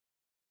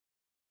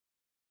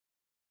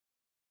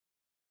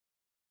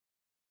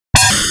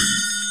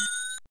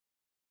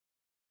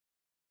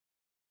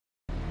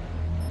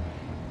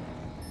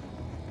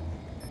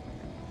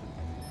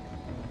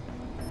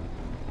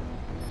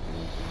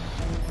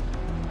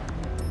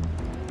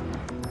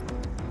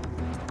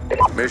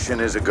Mission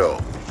is a go.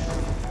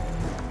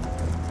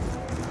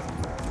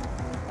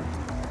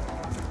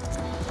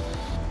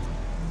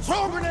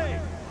 Throw a grenade!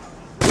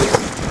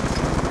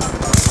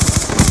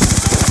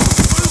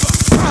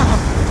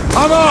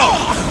 I'm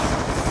out!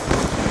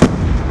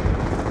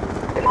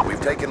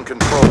 We've taken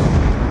control.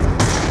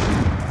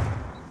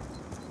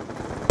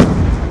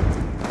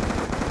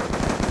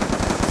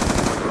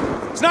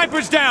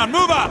 Snipers down!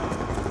 Move up!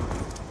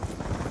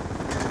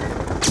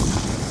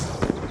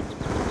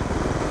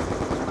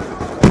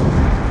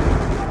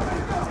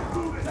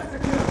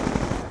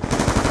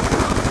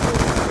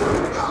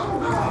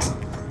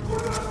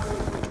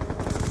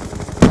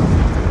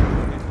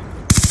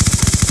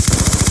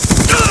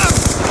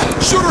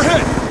 Shooter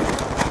hit!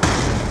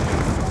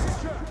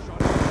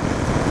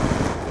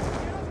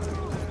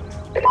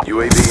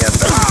 UAV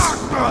inbound.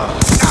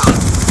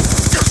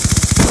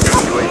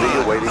 UAV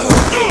awaiting.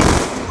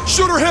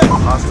 Shooter hit!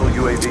 Hostile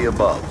UAV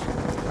above.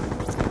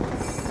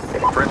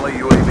 Friendly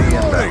UAV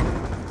inbound.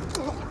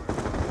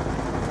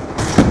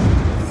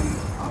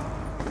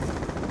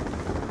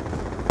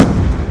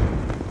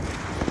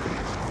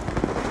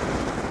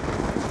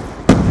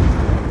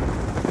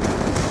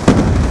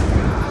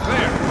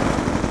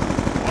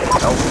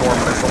 Hellstorm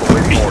missile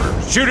awaiting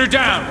orders. Shooter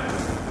down!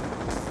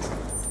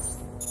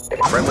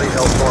 Friendly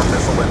Hellstorm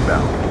missile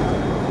inbound.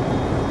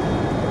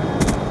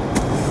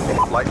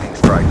 Lightning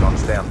strike on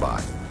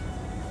standby.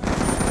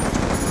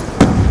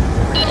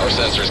 Our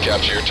sensors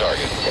capture your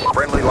target.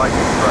 Friendly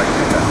lightning strike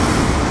inbound.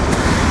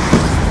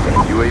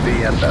 UAV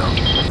inbound.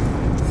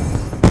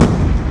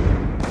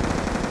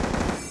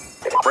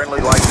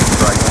 Friendly lightning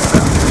strike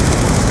inbound.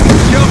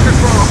 Kill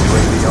confirmed!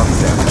 UAV on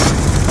standby.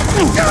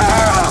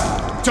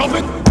 Dump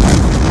it!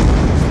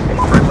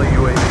 Friendly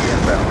UAV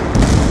inbound.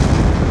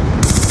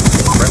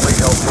 Friendly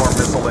Hellstorm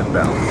missile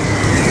inbound.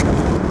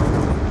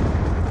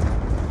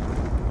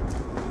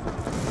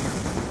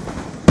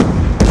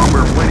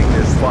 We're winning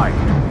this fight.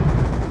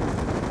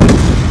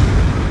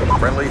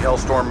 Friendly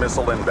Hellstorm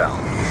missile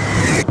inbound.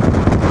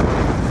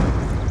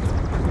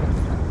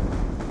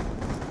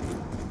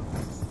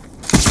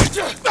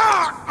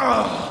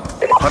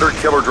 Hunter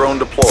killer drone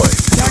deployed.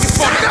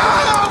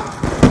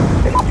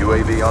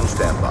 UAV on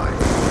standby.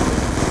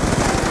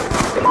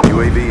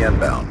 UAV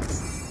inbound.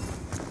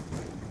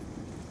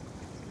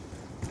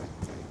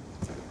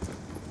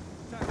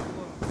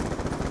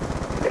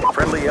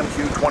 Friendly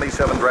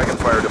MQ-27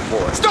 Dragonfire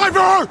deployed.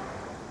 Sniper!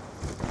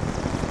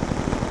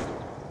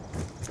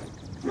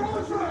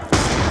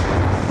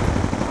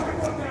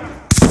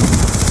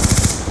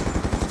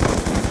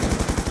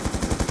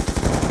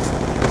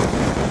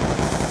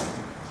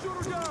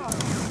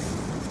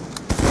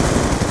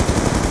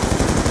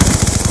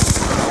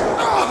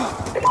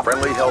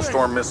 Friendly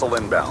Hellstorm missile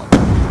inbound.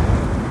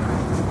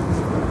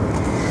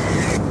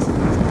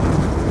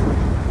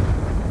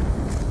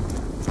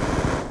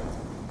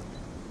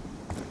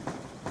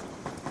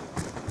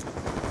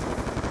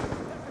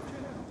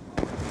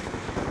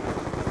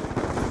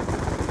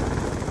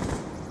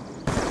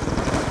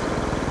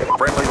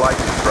 Friendly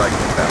lightning strike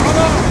inbound.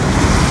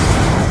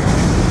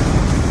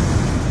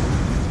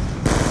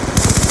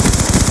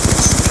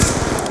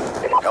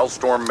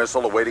 Hellstorm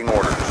missile awaiting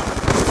orders.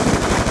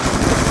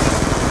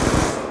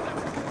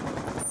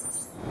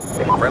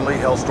 Friendly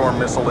Hellstorm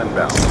missile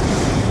inbound.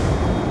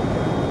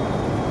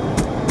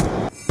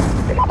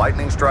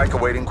 Lightning strike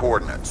awaiting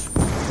coordinates.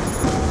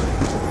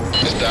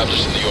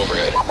 Established in the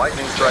overhead.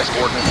 Lightning strike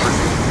coordinates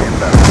received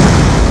inbound.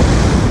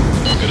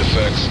 Good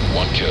effects,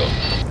 1 kill.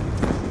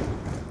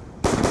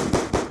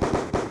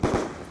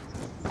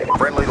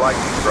 Friendly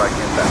lightning strike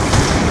inbound.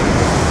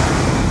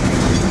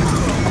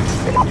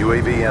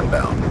 UAV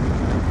inbound.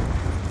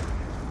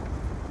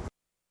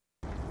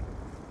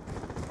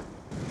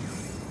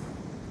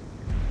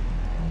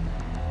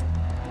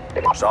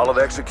 Solid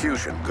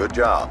execution. Good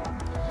job.